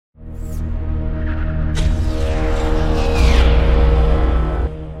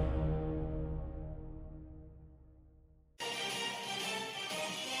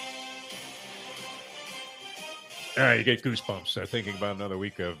You get goosebumps thinking about another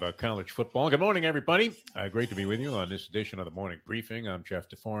week of college football. Good morning, everybody. Great to be with you on this edition of the Morning Briefing. I'm Jeff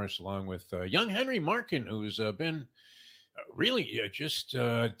DeForest, along with young Henry Markin, who's been really just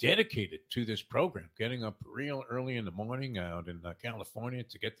dedicated to this program, getting up real early in the morning out in California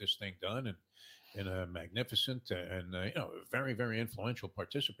to get this thing done, and a magnificent and very, very influential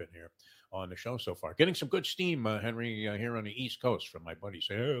participant here on the show so far. Getting some good steam, Henry, here on the East Coast from my buddies.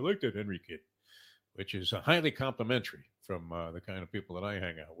 Say, hey, I like that Henry kid, which is highly complimentary from the kind of people that I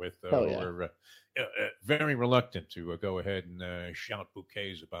hang out with, who are very reluctant to go ahead and shout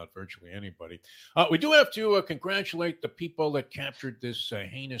bouquets about virtually anybody. We do have to congratulate the people that captured this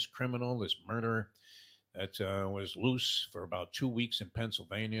heinous criminal, this murderer that was loose for about 2 weeks in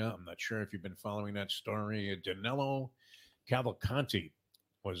Pennsylvania. I'm not sure if you've been following that story. Danilo Cavalcanti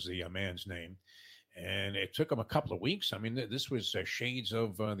was the man's name. And it took him a couple of weeks. I mean, this was shades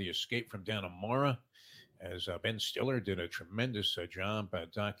of the escape from Dannemora, as Ben Stiller did a tremendous job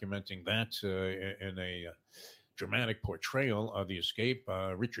documenting that in a dramatic portrayal of the escape.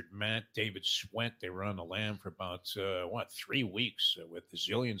 Richard Matt, David Sweat, they were on the lam for about, 3 weeks with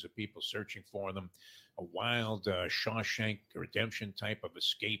zillions of people searching for them. A wild Shawshank Redemption type of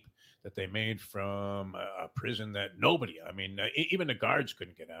escape that they made from a prison that nobody, even the guards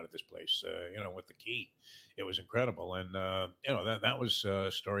couldn't get out of this place, with the key. It was incredible. And, that was a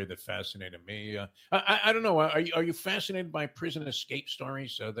story that fascinated me. I don't know. Are you fascinated by prison escape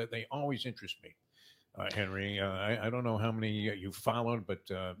stories? That they always interest me, Henry. I don't know how many you followed, but,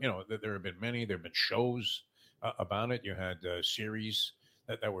 there have been many. There have been shows about it. You had series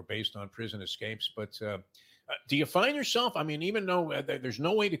that were based on prison escapes. But do you find yourself, even though there's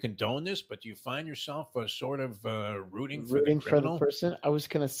no way to condone this, but do you find yourself sort of rooting for the person? I was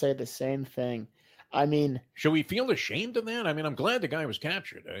going to say the same thing. Should we feel ashamed of that? I'm glad the guy was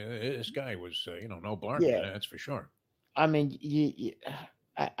captured. This guy was, no bargain. Yeah. That's for sure. I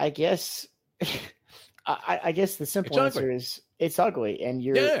guess, I guess the simple answer is it's ugly. And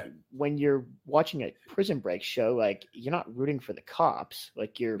when you're watching a Prison Break show, like, you're not rooting for the cops.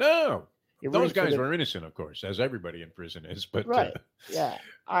 Like those guys were innocent, of course, as everybody in prison is. But right,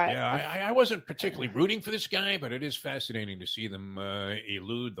 I wasn't particularly rooting for this guy, but it is fascinating to see them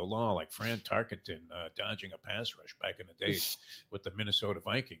elude the law, like Fran Tarkenton dodging a pass rush back in the days with the Minnesota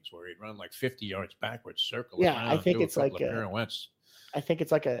Vikings, where he'd run like 50 yards backwards, circle around, I think it's like pirouettes. I think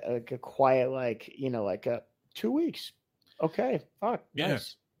it's like a quiet, like 2 weeks. Okay, fuck, yeah.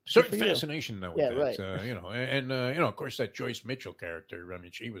 Nice. Certain fascination, though, with that, right. Of course, that Joyce Mitchell character,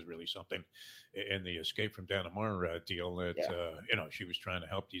 she was really something in the Escape from Dannemora deal that, she was trying to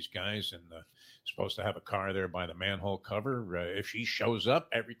help these guys and supposed to have a car there by the manhole cover. If she shows up,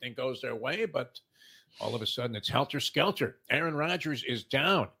 everything goes their way, but all of a sudden it's helter-skelter. Aaron Rodgers is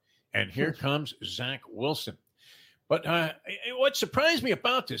down, and here comes Zach Wilson. But what surprised me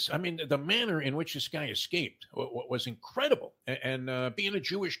about this, the manner in which this guy escaped was incredible. And being a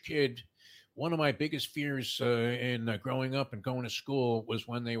Jewish kid, one of my biggest fears in growing up and going to school was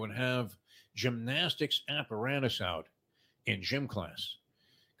when they would have gymnastics apparatus out in gym class.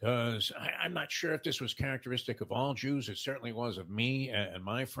 Because I'm not sure if this was characteristic of all Jews. It certainly was of me and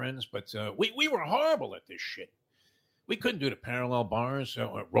my friends. But we were horrible at this shit. We couldn't do the parallel bars,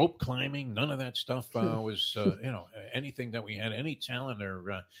 rope climbing. None of that stuff was, anything that we had any talent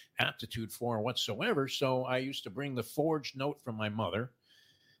or aptitude for whatsoever. So I used to bring the forged note from my mother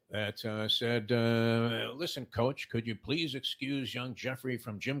that said, listen, coach, could you please excuse young Jeffrey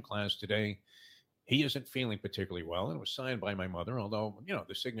from gym class today? He isn't feeling particularly well. And it was signed by my mother, although,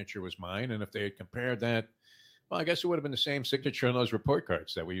 the signature was mine. And if they had compared that, well, I guess it would have been the same signature on those report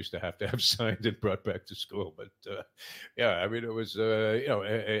cards that we used to have signed and brought back to school. But it was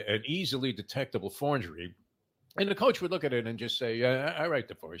an easily detectable forgery. And the coach would look at it and just say, all right,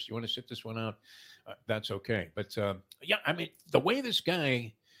 DeForest, you want to sit this one out? That's okay. But the way this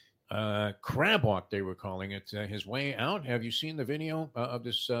guy crab walk, they were calling it, his way out. Have you seen the video of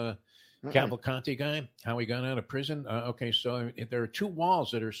this Cavalcanti guy, how he got out of prison? Okay, so there are two walls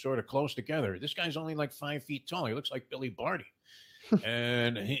that are sort of close together. This guy's only like 5 feet tall. He looks like Billy Barty.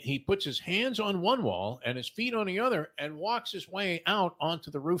 And he puts his hands on one wall and his feet on the other and walks his way out onto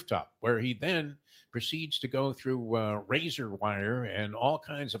the rooftop, where he then proceeds to go through razor wire and all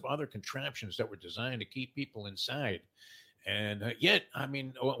kinds of other contraptions that were designed to keep people inside. And yet,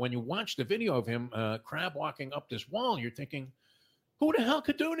 when you watch the video of him crab walking up this wall, you're thinking, who the hell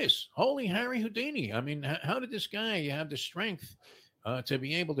could do this? Holy Harry Houdini. How did this guy have the strength to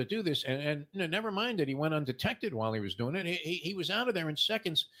be able to do this? And never mind that he went undetected while he was doing it. He was out of there in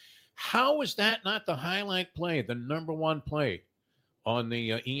seconds. How was that not the highlight play, the number one play on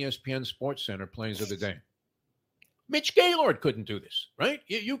the ESPN Sports Center plays of the day? Mitch Gaylord couldn't do this, right?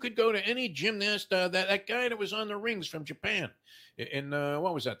 You could go to any gymnast, that guy that was on the rings from Japan in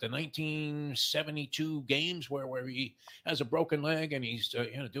what was that, the 1972 games where he has a broken leg and he's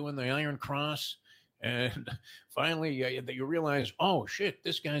doing the Iron Cross, and finally you realize, oh shit,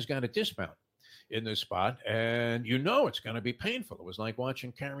 this guy's got a dismount in this spot, and it's going to be painful. It was like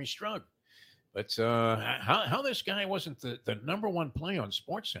watching Carrie Strug. But how this guy wasn't the number one play on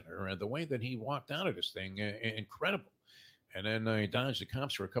SportsCenter, the way that he walked out of this thing, incredible. And then he dodged the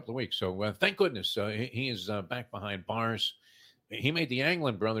cops for a couple of weeks. So thank goodness he is back behind bars. He made the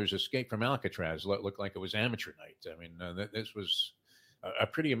Anglin brothers escape from Alcatraz look like it was amateur night. I mean, this was a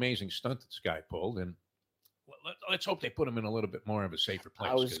pretty amazing stunt that this guy pulled. And let's hope they put him in a little bit more of a safer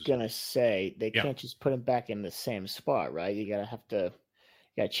place. I was going to say, they can't just put him back in the same spot, right? You got to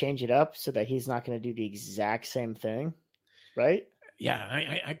change it up so that he's not going to do the exact same thing, right? Yeah,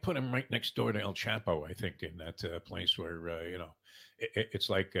 I put him right next door to El Chapo, I think, in that place where, it's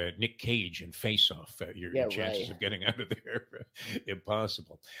like Nick Cage in Face Off. Your chances of getting out of there,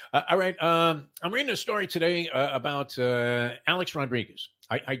 impossible. All right, I'm reading a story today about Alex Rodriguez.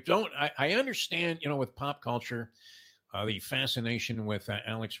 I understand, with pop culture, the fascination with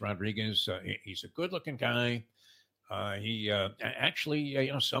Alex Rodriguez. He's a good-looking guy. He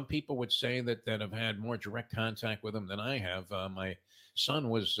actually, some people would say that have had more direct contact with him than I have. My son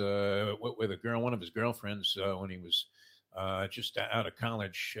was with one of his girlfriends when he was just out of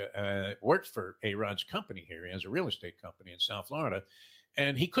college, worked for A-Rod's company here. He has a real estate company in South Florida,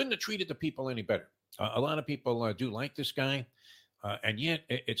 and he couldn't have treated the people any better. A lot of people do like this guy, and yet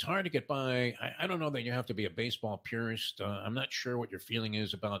it's hard to get by. I don't know that you have to be a baseball purist. I'm not sure what your feeling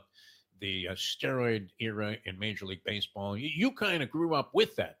is about the steroid era in Major League Baseball. You kind of grew up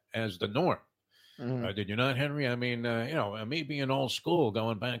with that as the norm. Did you not, Henry? I mean, me being old school,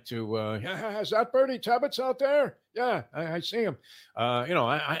 going back to, is that Bernie Tebbets out there? Yeah, I see him.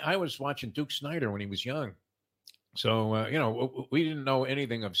 I was watching Duke Snider when he was young. So, we didn't know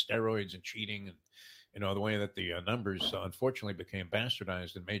anything of steroids and cheating and, the way that the numbers unfortunately became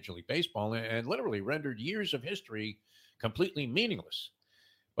bastardized in Major League Baseball and literally rendered years of history completely meaningless.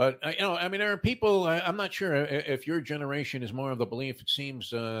 But, there are people, I'm not sure if your generation is more of the belief. It seems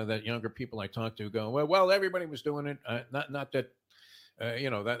that younger people I talk to go, well, everybody was doing it. Not that,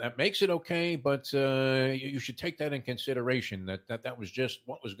 that makes it okay, but you should take that in consideration, that was just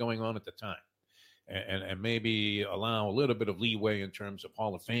what was going on at the time. And maybe allow a little bit of leeway in terms of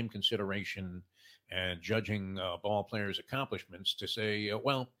Hall of Fame consideration and judging ball players' accomplishments to say,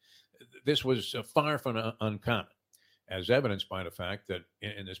 well, this was far from uncommon. As evidenced by the fact that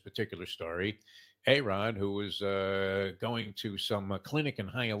in this particular story, A-Rod, who was going to some clinic in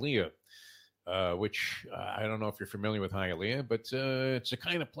Hialeah, which I don't know if you're familiar with Hialeah, but it's a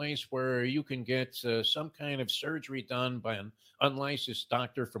kind of place where you can get some kind of surgery done by an unlicensed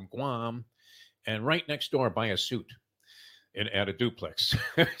doctor from Guam, and right next door buy a suit at a duplex.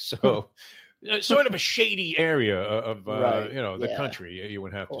 So sort of a shady area of the country, you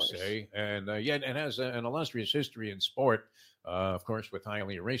would have to say, and yet it has an illustrious history in sport. Of course, with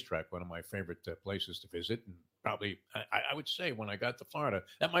Hialeah Racetrack, one of my favorite places to visit, and probably I would say when I got to Florida,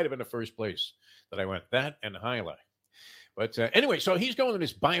 that might have been the first place that I went. That and Hialeah. But anyway, so he's going to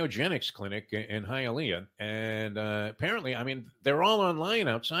this biogenics clinic in Hialeah, and apparently, they're all online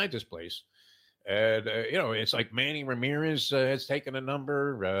outside this place. And, it's like Manny Ramirez has taken a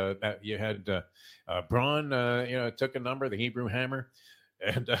number. You had Braun, took a number, the Hebrew Hammer.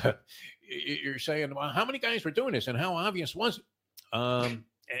 And you're saying, well, how many guys were doing this and how obvious was it?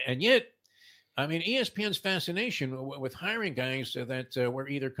 And yet, ESPN's fascination with hiring guys that were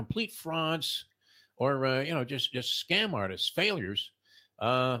either complete frauds or, just scam artists, failures,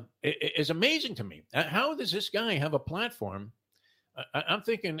 is amazing to me. How does this guy have a platform? I'm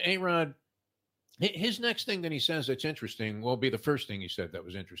thinking A-Rod, his next thing that he says that's interesting will be the first thing he said that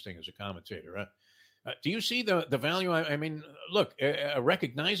was interesting as a commentator. Do you see the value? Look, a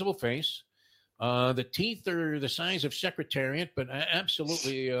recognizable face. The teeth are the size of Secretariat, but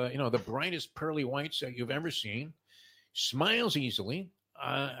absolutely, the brightest pearly whites that you've ever seen. Smiles easily.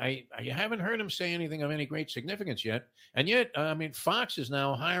 I haven't heard him say anything of any great significance yet. And yet, Fox is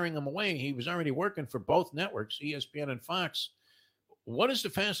now hiring him away. He was already working for both networks, ESPN and Fox. What is the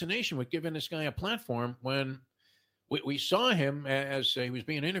fascination with giving this guy a platform when we saw him as he was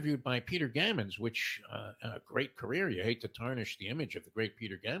being interviewed by Peter Gammons, which a great career. You hate to tarnish the image of the great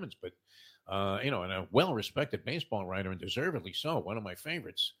Peter Gammons, but, and a well-respected baseball writer, and deservedly so, one of my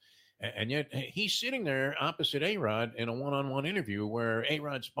favorites. And yet he's sitting there opposite A-Rod in a one-on-one interview where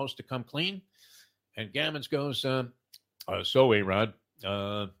A-Rod's supposed to come clean. And Gammons goes, so A-Rod,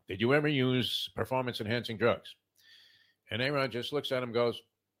 did you ever use performance-enhancing drugs? And A-Rod just looks at him, goes,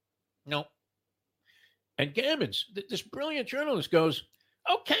 no. And Gammons, this brilliant journalist, goes,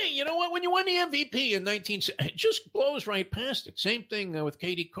 okay, you know what? When you won the MVP in 1970, it just blows right past it. Same thing with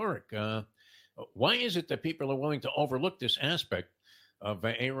Katie Couric. Why is it that people are willing to overlook this aspect of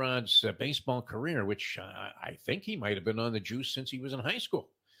A-Rod's baseball career, which I think he might have been on the juice since he was in high school?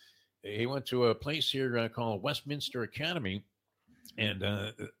 He went to a place here called Westminster Academy, and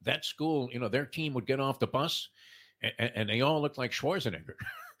that school, their team would get off the bus, and they all looked like Schwarzenegger.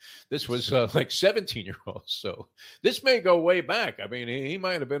 This was like 17-year-olds. So this may go way back. I mean, he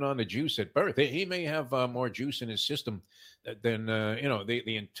might have been on the juice at birth. He may have more juice in his system than,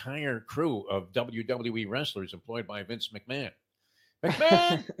 the entire crew of WWE wrestlers employed by Vince McMahon.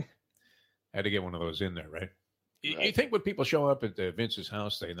 McMahon! Had to get one of those in there, right? Right. You think when people show up at Vince's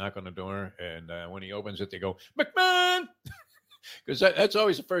house, they knock on the door, and when he opens it, they go, McMahon! Because that's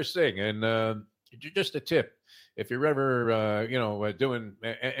always the first thing. And just a tip. If you're ever, doing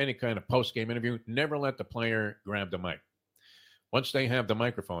any kind of post-game interview, never let the player grab the mic. Once they have the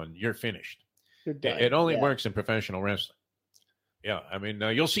microphone, you're finished. It only works in professional wrestling. Yeah, I mean,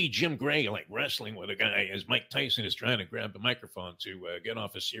 you'll see Jim Gray like wrestling with a guy as Mike Tyson is trying to grab the microphone to get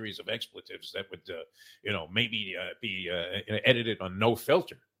off a series of expletives that would, maybe be edited on no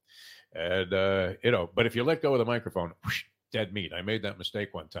filter. And, but if you let go of the microphone, whoosh, dead meat. I made that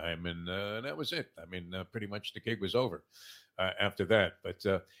mistake one time, and that was it. I mean, pretty much the gig was over after that. But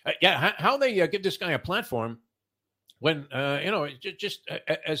how they give this guy a platform when just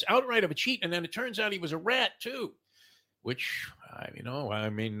as outright of a cheat, and then it turns out he was a rat too, which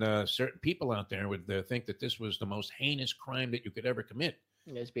certain people out there would think that this was the most heinous crime that you could ever commit.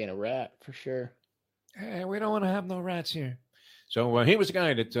 As being a rat, for sure. Hey, we don't want to have no rats here. So he was the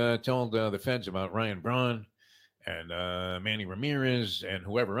guy that told the feds about Ryan Braun and Manny Ramirez and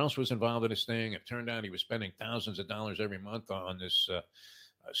whoever else was involved in this thing. It turned out he was spending thousands of dollars every month on this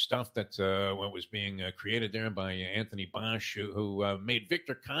stuff that was being created there by Anthony Bosch, who made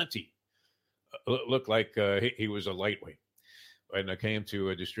Victor Conti look like he was a lightweight. And it came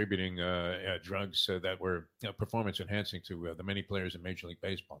to distributing drugs that were performance enhancing to the many players in Major League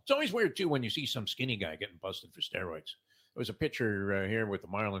Baseball. It's always weird, too, when you see some skinny guy getting busted for steroids. There was a pitcher here with the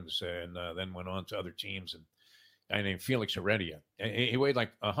Marlins and then went on to other teams. And a guy named Felix Heredia. He weighed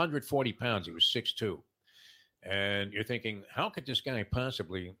like 140 pounds. He was 6'2". And you're thinking, how could this guy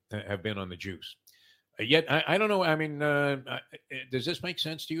possibly have been on the juice? Yet, I don't know. I mean, does this make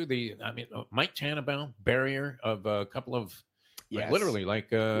sense to you? Mike Tannenbaum, barrier of a couple of, yes. Literally,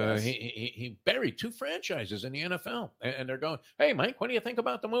 yes. He buried 2 franchises in the NFL. And they're going, hey, Mike, what do you think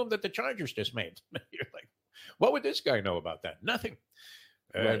about the move that the Chargers just made? You're like, what would this guy know about that? Nothing.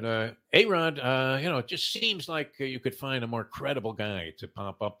 Right. And A-Rod, it just seems like you could find a more credible guy to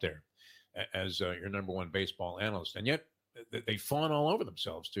pop up there as your number one baseball analyst. And yet they fawn all over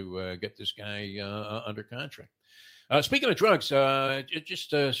themselves to get this guy under contract. Speaking of drugs,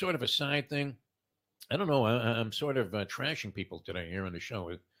 just sort of a side thing. I don't know. I'm sort of trashing people today here on the show.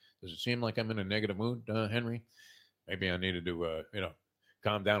 Does it seem like I'm in a negative mood, Henry? Maybe I needed to,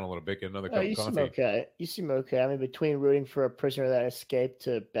 calm down a little bit, get another cup of coffee. You seem okay. I mean, between rooting for a prisoner that escaped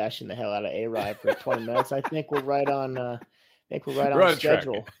to bashing the hell out of A-Rod for 20 minutes, I think we're right on. We're on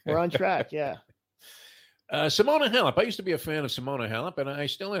schedule. We're on track. Yeah. Simona Halep. I used to be a fan of Simona Halep, and I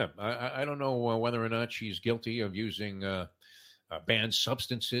still am. I don't know whether or not she's guilty of using banned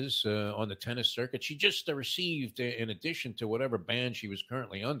substances on the tennis circuit. She just received, in addition to whatever ban she was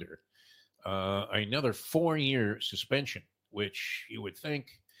currently under, another 4-year suspension, which you would think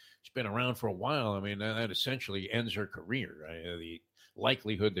she's been around for a while. I mean, that essentially ends her career. The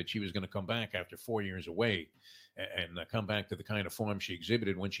likelihood that she was going to come back after 4 years away and come back to the kind of form she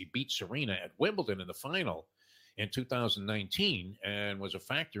exhibited when she beat Serena at Wimbledon in the final in 2019 and was a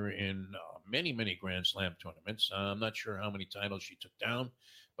factor in many, many Grand Slam tournaments. I'm not sure how many titles she took down,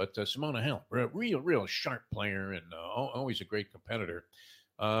 but Simona Halep, a real sharp player and always a great competitor.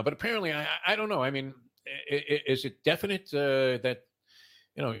 But apparently, I don't know. I mean, is it definite that,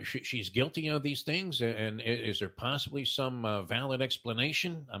 she's guilty of these things? And is there possibly some valid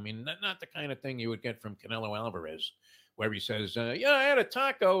explanation? I mean, not the kind of thing you would get from Canelo Alvarez, where he says, I had a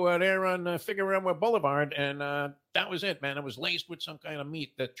taco there on Figueroa Boulevard, and that was it, man. It was laced with some kind of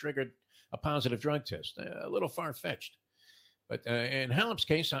meat that triggered a positive drug test. A little far-fetched. But in Halep's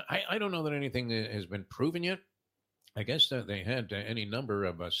case, I don't know that anything has been proven yet. I guess that they had any number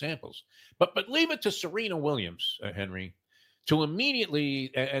of samples. But leave it to Serena Williams, Henry, to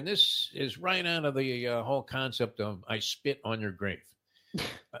immediately, and this is right out of the whole concept of I spit on your grave.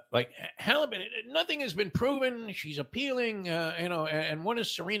 Like Halep, nothing has been proven. She's appealing, and what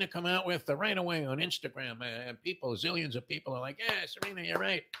does Serena come out with right away on Instagram? And zillions of people are like, yeah, Serena, you're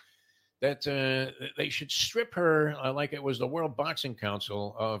right. That they should strip her like it was the World Boxing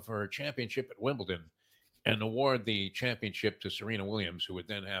Council of her championship at Wimbledon and award the championship to Serena Williams, who would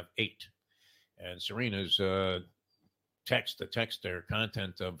then have 8. And Serena's the text or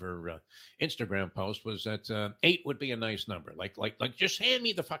content of her Instagram post was that 8 would be a nice number. Like just hand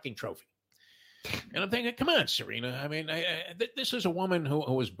me the fucking trophy. And I'm thinking, come on, Serena. I mean, this is a woman who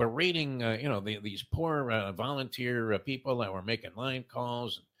was berating, these poor volunteer people that were making line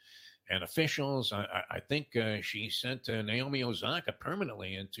calls and officials. I think she sent Naomi Osaka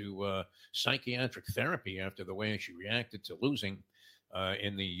permanently into psychiatric therapy after the way she reacted to losing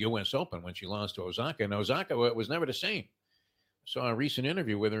in the U.S. Open when she lost to Osaka. And Osaka was never the same. Saw a recent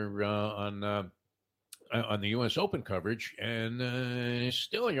interview with her on the U.S. Open coverage, and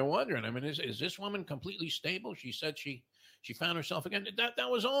still you're wondering, I mean, is this woman completely stable? She said she found herself again. That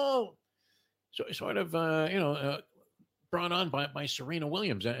was all sort of, brought on by Serena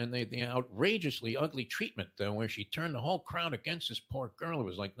Williams and the outrageously ugly treatment where she turned the whole crowd against this poor girl who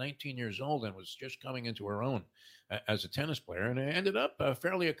was like 19 years old and was just coming into her own as a tennis player, and it ended up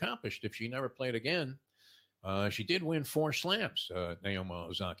fairly accomplished. If she never played again, she did win 4 slams, Naomi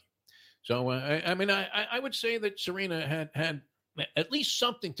Osaka. So, I would say that Serena had at least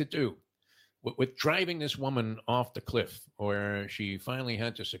something to do with driving this woman off the cliff, where she finally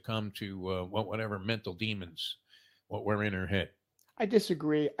had to succumb to whatever mental demons were in her head. I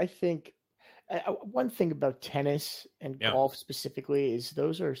disagree. I think one thing about tennis and golf specifically is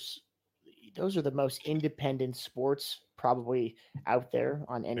those are the most independent sports probably out there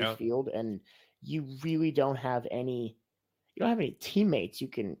on any field, and you really don't have any teammates you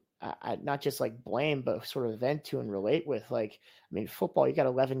can not just like blame, but sort of vent to and relate with. Like, I mean, football, you got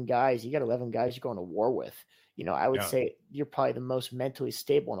 11 guys you're going to war with. I would say you're probably the most mentally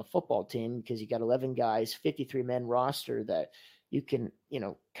stable on a football team because you got 11 guys, 53 men roster that you can,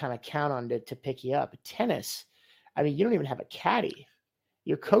 kind of count on to pick you up. Tennis, I mean, you don't even have a caddy.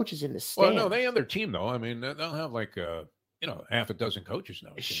 Your coach is in the stand. Well, no, they have their team though. I mean, they'll have like half a dozen coaches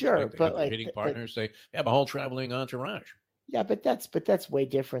now. Sure, but like hitting partners, they have a whole traveling entourage. Yeah, but that's way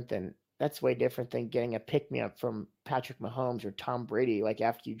different than getting a pick me up from Patrick Mahomes or Tom Brady like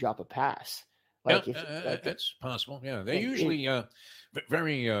after you drop a pass. Like that's possible. Yeah, they usually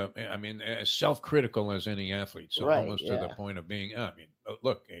very self-critical as any athlete. So almost to the point of being.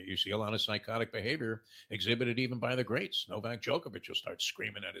 Look, you see a lot of psychotic behavior exhibited even by the greats. Novak Djokovic will start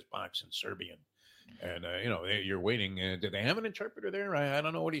screaming at his box in Serbian. And, you're waiting. Do they have an interpreter there? I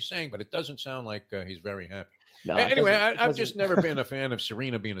don't know what he's saying, but it doesn't sound like he's very happy. No, anyway, I've just never been a fan of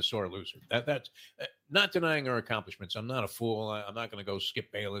Serena being a sore loser. That's not denying her accomplishments. I'm not a fool. I'm not going to go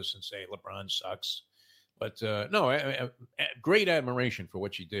Skip Bayless and say LeBron sucks. But great admiration for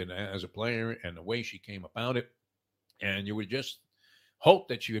what she did as a player and the way she came about it. And you would just hope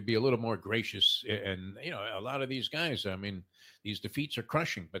that she would be a little more gracious. And, a lot of these guys, I mean, these defeats are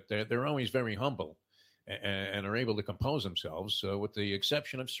crushing, but they're always very humble and are able to compose themselves, with the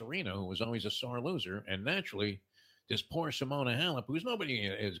exception of Serena, who was always a sore loser. And naturally, this poor Simona Halep, who's nobody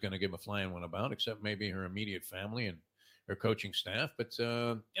is going to give a flying one about, except maybe her immediate family and her coaching staff. But,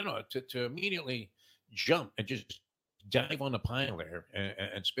 to immediately jump and just dive on the pile there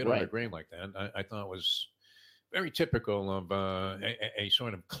and spit on her grave like that, I thought was very typical of a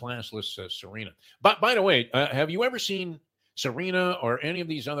sort of classless Serena. But by the way, have you ever seen Serena or any of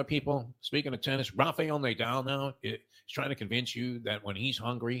these other people, speaking of tennis, Rafael Nadal now is trying to convince you that when he's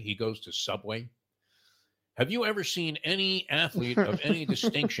hungry, he goes to Subway? Have you ever seen any athlete of any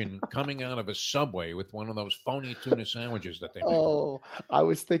distinction coming out of a Subway with one of those phony tuna sandwiches that they make? Oh, I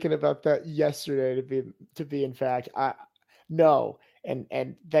was thinking about that yesterday to be in fact. No.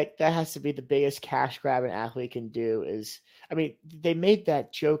 And that has to be the biggest cash grab an athlete can do is, I mean, they made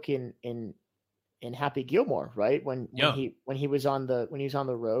that joke in Happy Gilmore, right? When he was on the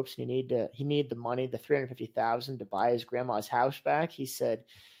ropes and he needed the money, the $350,000 to buy his grandma's house back. He said,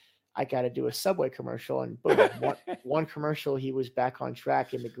 I got to do a Subway commercial, and boom, one commercial, he was back on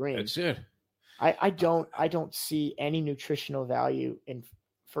track in the green. That's it. I don't see any nutritional value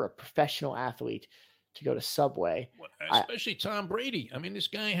for a professional athlete to go to Subway. Especially Tom Brady. I mean, this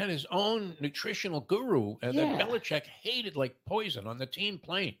guy had his own nutritional guru that Belichick hated like poison on the team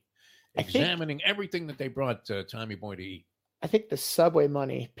plane, examining everything that they brought Tommy Boy to eat. I think the Subway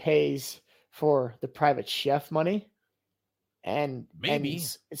money pays for the private chef money. And maybe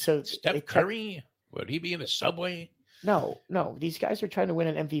so Steph Curry, would he be in a Subway? No. These guys are trying to win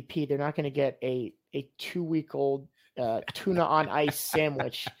an MVP. They're not going to get a 2-week-old tuna on ice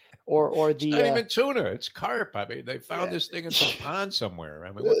sandwich. Or the it's not even tuna, it's carp. I mean, they found this thing in some pond somewhere.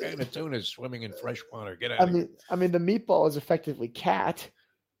 I mean, what kind of tuna is swimming in fresh water? Get out of here. I mean, the meatball is effectively cat.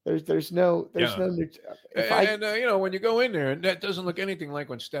 There's no. You know, when you go in there, and that doesn't look anything like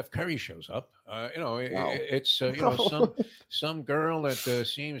when Steph Curry shows up. It's you know, some girl that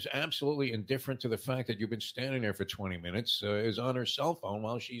seems absolutely indifferent to the fact that you've been standing there for 20 minutes is on her cell phone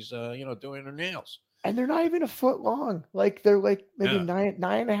while she's you know, doing her nails. And they're not even a foot long. Like they're like maybe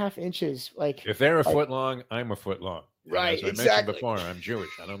 9.5 inches. Like if they're a foot long, I'm a foot long. Right. As I mentioned before, I'm Jewish.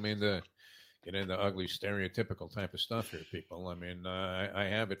 I don't mean to get into ugly, stereotypical type of stuff here, people. I mean, I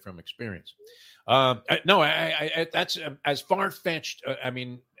have it from experience. That's as far-fetched. I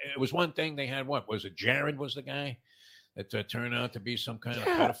mean, it was one thing they had. What was it? Jared was the guy that turned out to be some kind of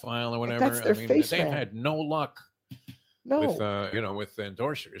pedophile or whatever. That's their they've had no luck with with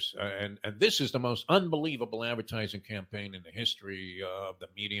endorsers, and this is the most unbelievable advertising campaign in the history of the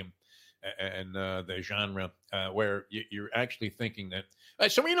medium and the genre, where you're actually thinking that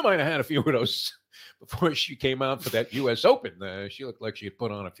Serena might have had a few of those before she came out for that U.S. Open. She looked like she had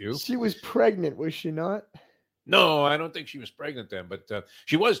put on a few. She was pregnant, was she not? No, I don't think she was pregnant then, but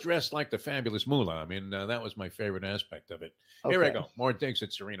she was dressed like the fabulous Moolah. I mean, that was my favorite aspect of it. Okay. Here I go. More digs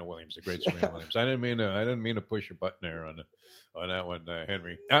at Serena Williams, the great Serena Williams. I didn't mean to push a button there on that one,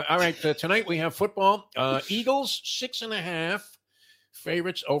 Henry. All right, tonight we have football. Eagles 6.5.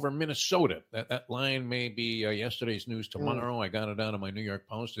 favorites over Minnesota. That line may be yesterday's news tomorrow. I got it out of my New York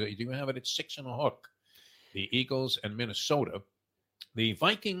Post. You do have it at 6.5. The Eagles and Minnesota. The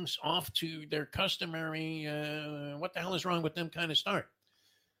Vikings off to their customary, what the hell is wrong with them kind of start.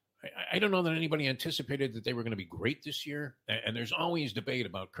 I don't know that anybody anticipated that they were going to be great this year. And there's always debate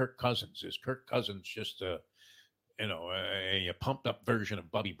about Kirk Cousins. Is Kirk Cousins just a pumped up version of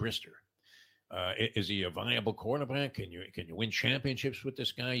Bubby Brister? Is he a viable quarterback? Can you win championships with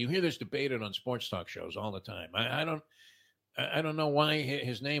this guy? You hear this debated on sports talk shows all the time. I don't know why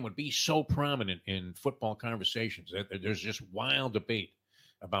his name would be so prominent in football conversations. There's just wild debate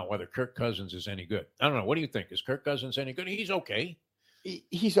about whether Kirk Cousins is any good. I don't know. What do you think? Is Kirk Cousins any good? He's okay.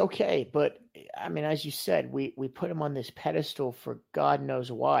 He's okay, but I mean, as you said, we put him on this pedestal for God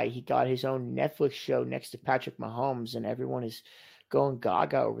knows why. He got his own Netflix show next to Patrick Mahomes, and everyone is going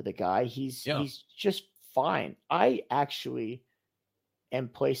gaga over the guy. He's just fine. I actually am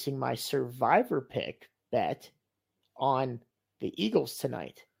placing my survivor pick bet on the Eagles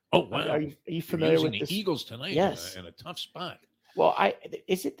tonight. Oh, wow. Are you familiar with the Eagles tonight? Yes. In a tough spot. Well,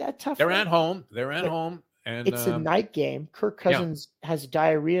 is it that tough? They're at home. And it's a night game. Kirk Cousins has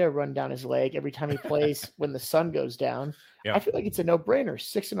diarrhea run down his leg every time he plays when the sun goes down. Yeah. I feel like it's a no-brainer.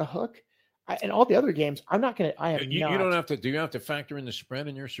 6.5. And all the other games, I'm not going to. You don't have to. Do you have to factor in the spread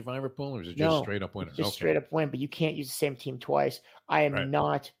in your survivor pool, or is it just straight up winner? Just straight up win, but you can't use the same team twice. I am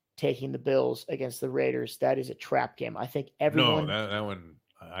not taking the Bills against the Raiders. That is a trap game. I think everyone. No, that one.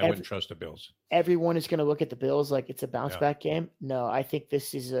 I wouldn't trust the Bills. Everyone is going to look at the Bills like it's a bounce back game. No, I think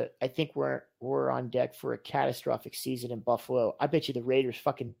I think we're on deck for a catastrophic season in Buffalo. I bet you the Raiders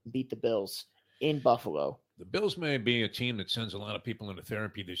fucking beat the Bills in Buffalo. The Bills may be a team that sends a lot of people into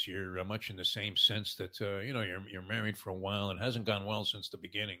therapy this year, much in the same sense that you're married for a while and it hasn't gone well since the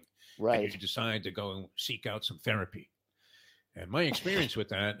beginning. Right. And you decide to go and seek out some therapy. And my experience with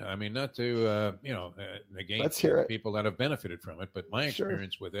that, I mean, not to negate people that have benefited from it, but my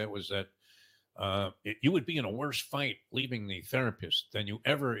experience with it was that you would be in a worse fight leaving the therapist than you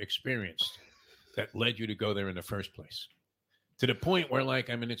ever experienced that led you to go there in the first place. To the point where,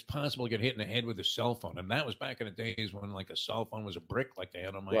 it's possible to get hit in the head with a cell phone. And that was back in the days when, a cell phone was a brick like they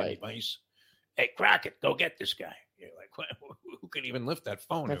had on my device. Hey, Crockett, go get this guy. You're like, who can even lift that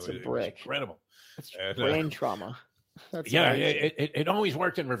phone? That's a brick. It was incredible. That's brain trauma. It always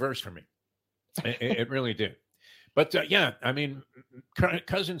worked in reverse for me. It really did. But,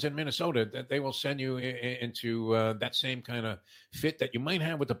 Cousins in Minnesota, they will send you into that same kind of fit that you might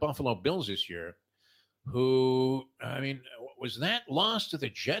have with the Buffalo Bills this year. Who, was that loss to the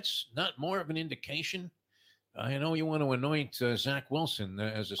Jets not more of an indication? I know you want to anoint Zach Wilson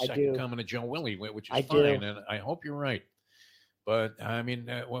as a second coming of Joe Willie, which is fine, and I hope you're right. But,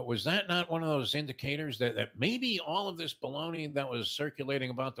 was that not one of those indicators that maybe all of this baloney that was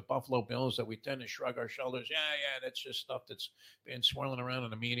circulating about the Buffalo Bills that we tend to shrug our shoulders, that's just stuff that's been swirling around in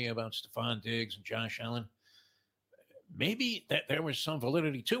the media about Stephon Diggs and Josh Allen? Maybe that there was some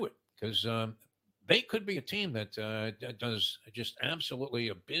validity to it, because they could be a team that does just absolutely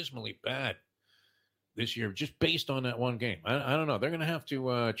abysmally bad this year, just based on that one game. I don't know. They're going to have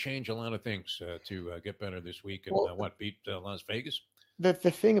to change a lot of things to get better this week and beat Las Vegas. The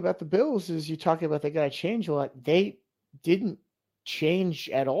thing about the Bills is you talking about the guy change a lot. They didn't change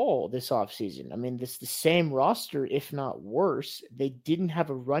at all this offseason. I mean, this the same roster, if not worse. They didn't have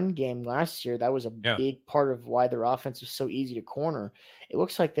a run game last year. That was a big part of why their offense was so easy to corner. It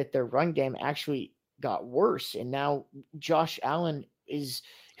looks like that their run game actually got worse. And now Josh Allen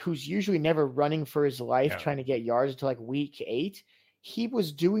who's usually never running for his life, trying to get yards until like week 8. He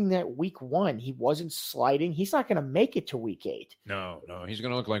was doing that week 1. He wasn't sliding. He's not going to make it to week 8. No. He's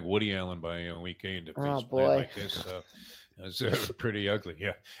going to look like Woody Allen by week 8. If oh, boy. Like this. It's pretty ugly.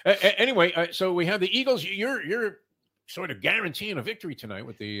 Yeah. Anyway, so we have the Eagles. You're sort of guaranteeing a victory tonight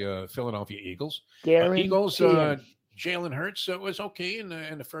with the Philadelphia Eagles. Eagles, Jalen Hurts was okay in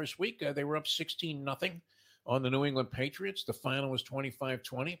the first week. They were up 16-0 on the New England Patriots. The final was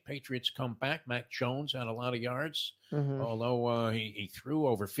 25-20. Patriots come back. Mac Jones had a lot of yards, although he threw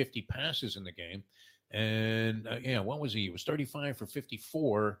over 50 passes in the game. And, what was he? He was 35 for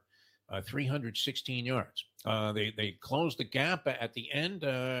 54, 316 yards. They closed the gap at the end.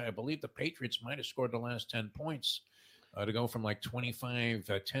 I believe the Patriots might have scored the last 10 points to go from like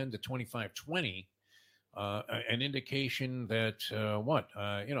 25-10 to 25-20. An indication that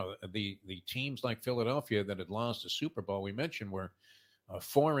the teams like Philadelphia that had lost the Super Bowl we mentioned were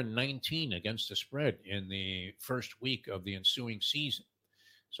 4-19 against the spread in the first week of the ensuing season.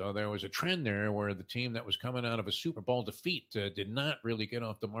 So there was a trend there where the team that was coming out of a Super Bowl defeat did not really get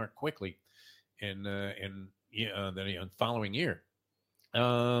off the mark quickly in the following year.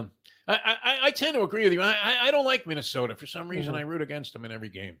 I tend to agree with you. I don't like Minnesota. For some reason, I root against them in every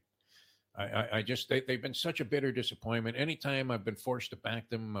game. I just they've been such a bitter disappointment. Anytime I've been forced to back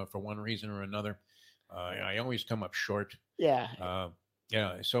them for one reason or another, I always come up short. Yeah.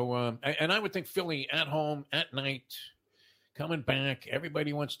 So and I would think Philly at home at night, coming back.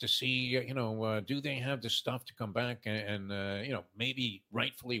 Everybody wants to see, do they have the stuff to come back and maybe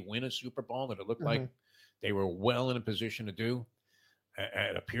rightfully win a Super Bowl that it looked like they were well in a position to do.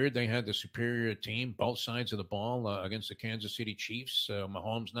 It appeared they had the superior team, both sides of the ball against the Kansas City Chiefs,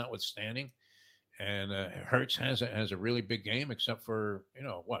 Mahomes notwithstanding. And Hurts has a really big game, except for,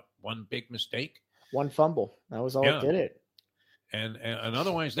 one big mistake. One fumble. That was all that did it. And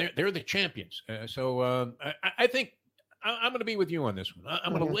otherwise, they're the champions. So I think I'm going to be with you on this one.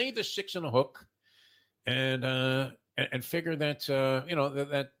 I'm going to lay the 6 in a hook and figure that,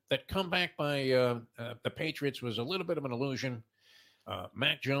 that comeback by the Patriots was a little bit of an illusion.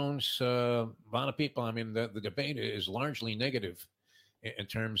 Mac Jones, a lot of people, I mean, the debate is largely negative in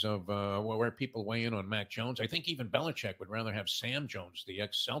terms of where people weigh in on Mac Jones. I think even Belichick would rather have Sam Jones, the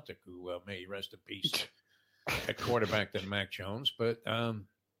ex-Celtic, who may rest in peace, at quarterback than Mac Jones. But,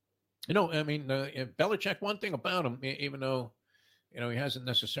 Belichick, one thing about him, even though, he hasn't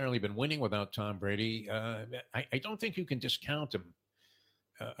necessarily been winning without Tom Brady, I don't think you can discount him.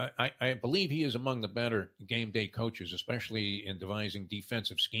 I believe he is among the better game day coaches, especially in devising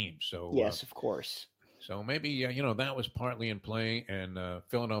defensive schemes. So yes, of course. So maybe that was partly in play, and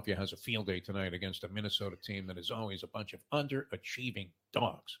Philadelphia has a field day tonight against a Minnesota team that is always a bunch of underachieving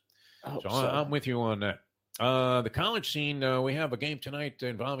dogs. So I'm with you on that. The college scene, we have a game tonight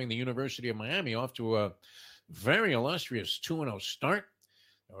involving the University of Miami, off to a very illustrious 2-0 start.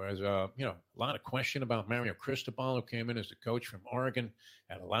 There was a lot of question about Mario Cristobal, who came in as the coach from Oregon,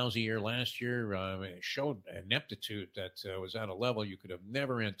 had a lousy year last year. It showed an ineptitude that was at a level you could have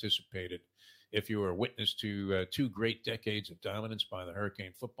never anticipated if you were a witness to 2 great decades of dominance by the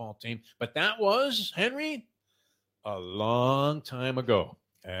Hurricane football team. But that was, Henry, a long time ago.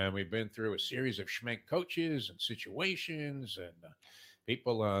 And we've been through a series of schmeck coaches and situations and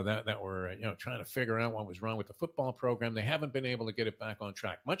people that were, trying to figure out what was wrong with the football program. They haven't been able to get it back on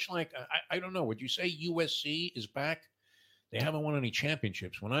track. Much like, I don't know, would you say USC is back? They haven't won any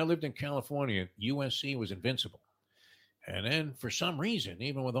championships. When I lived in California, USC was invincible. And then for some reason,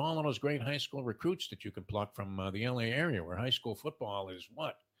 even with all of those great high school recruits that you can pluck from the LA area, where high school football is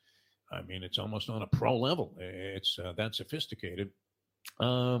what? I mean, it's almost on a pro level. It's that sophisticated.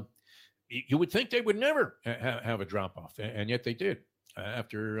 You would think they would never have a drop-off, and yet they did.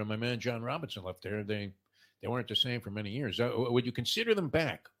 After my man John Robinson left there, they weren't the same for many years. Would you consider them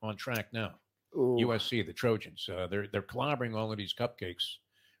back on track now? Ooh. USC, the Trojans, they're clobbering all of these cupcakes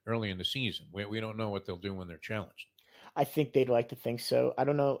early in the season. We don't know what they'll do when they're challenged. I think they'd like to think so. I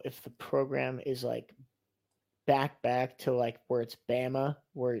don't know if the program is like back to like where it's Bama,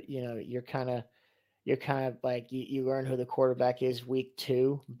 where you're kind of like you learn who the quarterback is week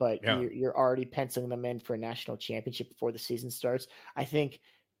 2, but you're already penciling them in for a national championship before the season starts. I think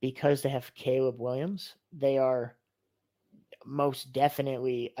because they have Caleb Williams, they are most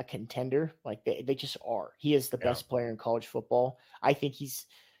definitely a contender. Like they just are. He is the best player in college football. I think he's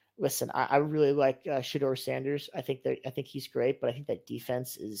listen, I really like Shedeur Sanders. I think he's great, but I think that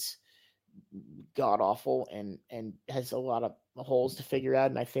defense is god awful and has a lot of holes to figure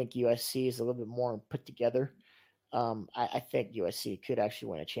out. And I think USC is a little bit more put together. I think USC could actually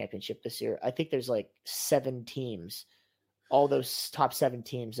win a championship this year. I think there's like 7 teams, all those top 7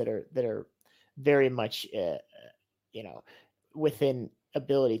 teams that are very much, within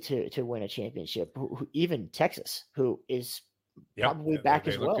ability to win a championship. Even Texas, who is probably back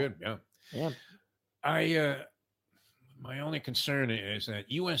as well. Good. Yeah. My only concern is that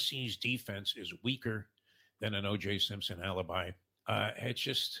USC's defense is weaker than an O.J. Simpson alibi.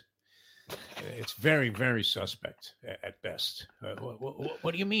 It's very, very suspect at best.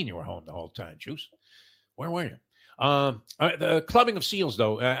 What do you mean you were home the whole time, Juice? Where were you? The clubbing of seals,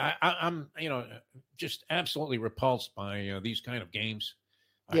 though, I'm just absolutely repulsed by these kind of games.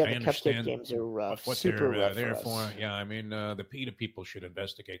 Yeah, the cupcake games are rough. What super they're rough there for. Yeah, I mean, the PETA people should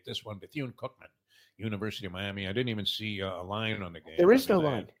investigate this one. Bethune-Cookman, University of Miami. I didn't even see a line on the game. There is no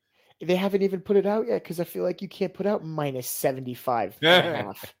line. They haven't even put it out yet because I feel like you can't put out minus 75 and a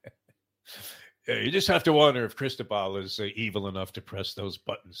half. You just have to wonder if Cristobal is evil enough to press those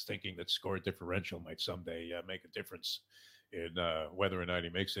buttons, thinking that score differential might someday make a difference in whether or not he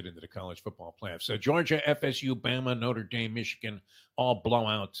makes it into the college football playoffs. So Georgia, FSU, Bama, Notre Dame, Michigan, all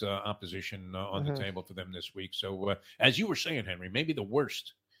blowout opposition on the table for them this week. So as you were saying, Henry, maybe the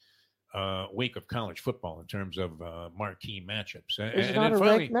worst week of college football in terms of marquee matchups. There's not a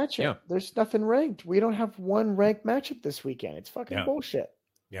ranked matchup. Yeah. There's nothing ranked. We don't have one ranked matchup this weekend. It's fucking bullshit.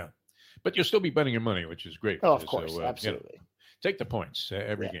 Yeah. But you'll still be betting your money, which is great. Oh, of course. Absolutely. Take the points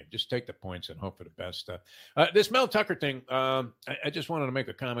every game. Just take the points and hope for the best. This Mel Tucker thing, I just wanted to make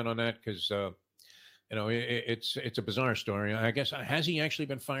a comment on that because, it's a bizarre story. I guess, has he actually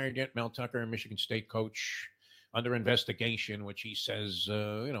been fired yet? Mel Tucker, Michigan State coach, under investigation, which he says,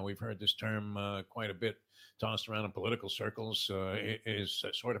 we've heard this term quite a bit tossed around in political circles, is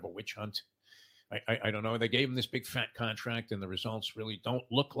sort of a witch hunt. I don't know. They gave him this big fat contract, and the results really don't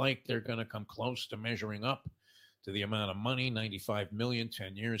look like they're going to come close to measuring up to the amount of money, $95 million,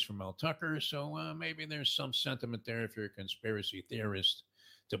 10 years from Mel Tucker. So maybe there's some sentiment there if you're a conspiracy theorist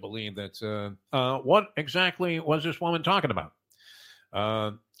to believe that. What exactly was this woman talking about?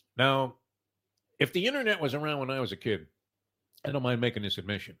 Now, if the internet was around when I was a kid, I don't mind making this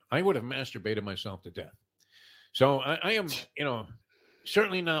admission, I would have masturbated myself to death. So I am,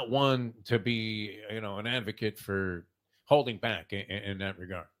 certainly not one to be, an advocate for holding back in that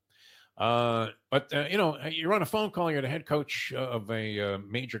regard. But you're on a phone call. You're the head coach of a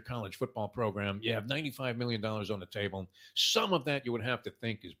major college football program. You have $95 million on the table. Some of that you would have to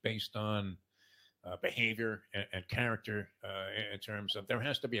think is based on behavior and character in terms of there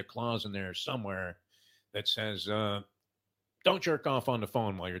has to be a clause in there somewhere that says don't jerk off on the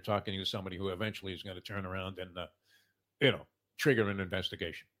phone while you're talking to somebody who eventually is going to turn around and, trigger an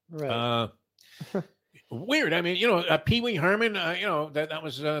investigation. Right. Weird. I mean, Pee Wee Herman, that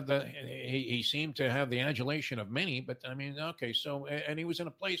was he seemed to have the adulation of many, but I mean, okay. So, and he was in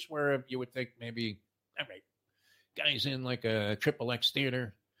a place where you would think maybe, all right, guys in like a XXX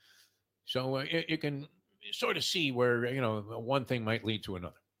theater. So you can sort of see where, one thing might lead to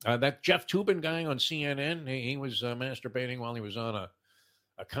another. That Jeff Toobin guy on CNN, he was masturbating while he was on a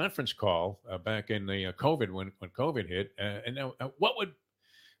conference call back in the COVID when COVID hit. And now what would,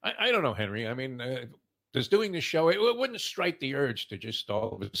 I don't know, Henry. I mean, does doing this show, it wouldn't strike the urge to just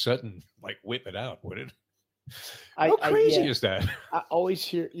all of a sudden like whip it out, would it? How crazy is that? I always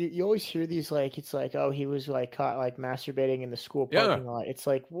hear you always hear these like it's like, oh, he was like caught like masturbating in the school parking lot. It's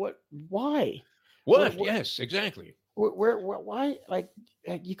like, what? Why? What? Yes, exactly. Where why? Like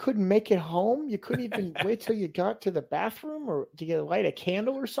you couldn't make it home? You couldn't even wait till you got to the bathroom or to light a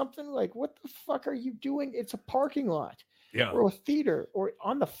candle or something? Like, what the fuck are you doing? It's a parking lot. Yeah. Or a theater or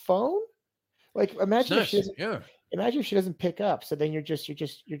on the phone. Like imagine if she doesn't pick up. So then you're just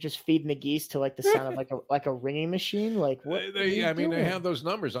feeding the geese to like the sound of like a ringing machine. Like what? They have those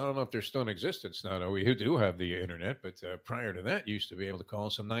numbers. I don't know if they're still in existence now. We do have the internet, but prior to that, you used to be able to call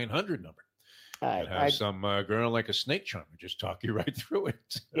some 900 number. Some girl like a snake charmer just talk you right through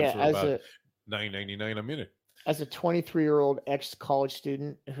it. Yeah, for about $9.99 a minute. As a 23-year-old ex-college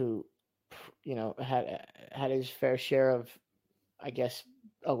student who, had his fair share of, I guess,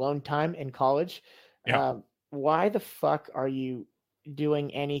 alone time in college. Yeah. Why the fuck are you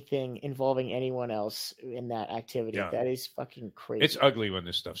doing anything involving anyone else in that activity? Yeah. That is fucking crazy. It's ugly when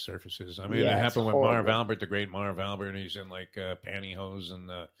this stuff surfaces. I mean, it happened with Marv Albert, the great Marv Albert, and he's in like pantyhose and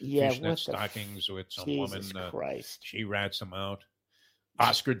fishnet stockings with some Jesus woman. Christ. She rats him out.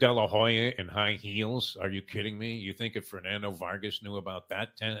 Oscar De La Hoya in high heels. Are you kidding me? You think if Fernando Vargas knew about that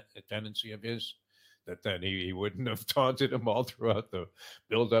tendency of his, that he wouldn't have taunted him all throughout the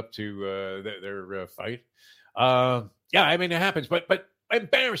build up to their fight? Yeah, I mean, it happens, but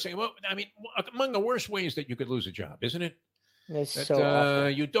embarrassing. Well, I mean, among the worst ways that you could lose a job, isn't it? It's so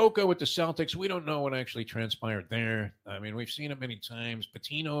awful. Udoka with the Celtics, we don't know what actually transpired there. I mean, we've seen it many times.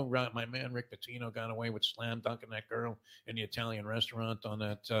 Pitino, my man Rick Pitino, got away with slam dunking that girl in the Italian restaurant on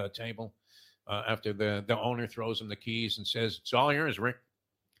that table after the owner throws him the keys and says, "It's all yours, Rick."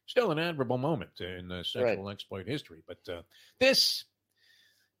 Still an admirable moment in sexual exploit history. But this,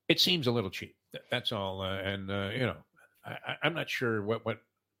 it seems a little cheap. That's all. I'm not sure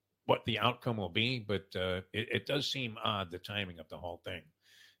what the outcome will be, but it does seem odd, the timing of the whole thing.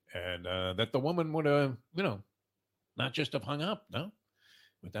 And that the woman would have, not just have hung up, no?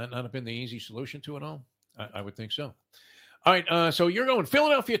 Would that not have been the easy solution to it all? I would think so. All right, so you're going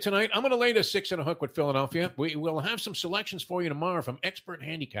Philadelphia tonight. I'm going to lay the 6 and a hook with Philadelphia. We will have some selections for you tomorrow from expert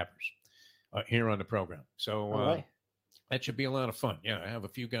handicappers here on the program. So that should be a lot of fun. Yeah, I have a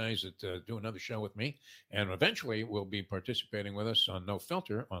few guys that do another show with me, and eventually will be participating with us on No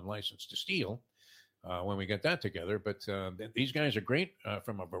Filter on License to Steal when we get that together. But these guys are great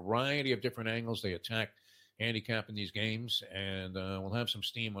from a variety of different angles. They attack handicapping these games, and we'll have some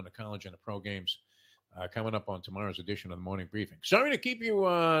steam on the college and the pro games coming up on tomorrow's edition of the Morning Briefing. Sorry to keep you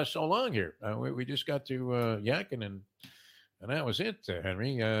so long here. We just got to yakking and that was it,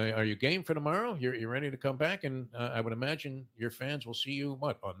 Henry. Are you game for tomorrow? You're ready to come back? And I would imagine your fans will see you,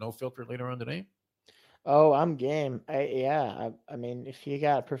 on No Filter later on today? Oh, I'm game. I mean, if you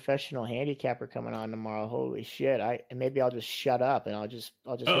got a professional handicapper coming on tomorrow, holy shit! Maybe I'll just shut up and I'll just.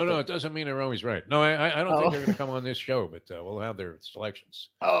 Oh no, it doesn't mean they're always right. No, I don't think they're going to come on this show, but we'll have their selections.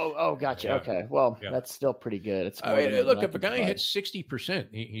 Oh, gotcha. Yeah. Okay, well, that's still pretty good. It's look, if a guy hits 60%,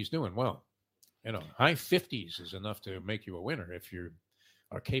 he's doing well. High 50s is enough to make you a winner if you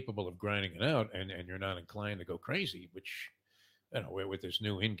are capable of grinding it out and you're not inclined to go crazy, which, with this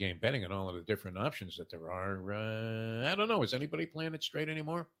new in-game betting and all of the different options that there are, I don't know. Is anybody playing it straight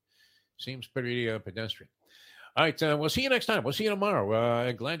anymore? Seems pretty pedestrian. All right, we'll see you next time. We'll see you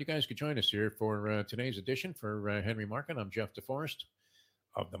tomorrow. Glad you guys could join us here for today's edition. For Henry Markin, I'm Jeff DeForest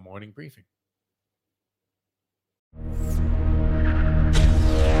of the Morning Briefing.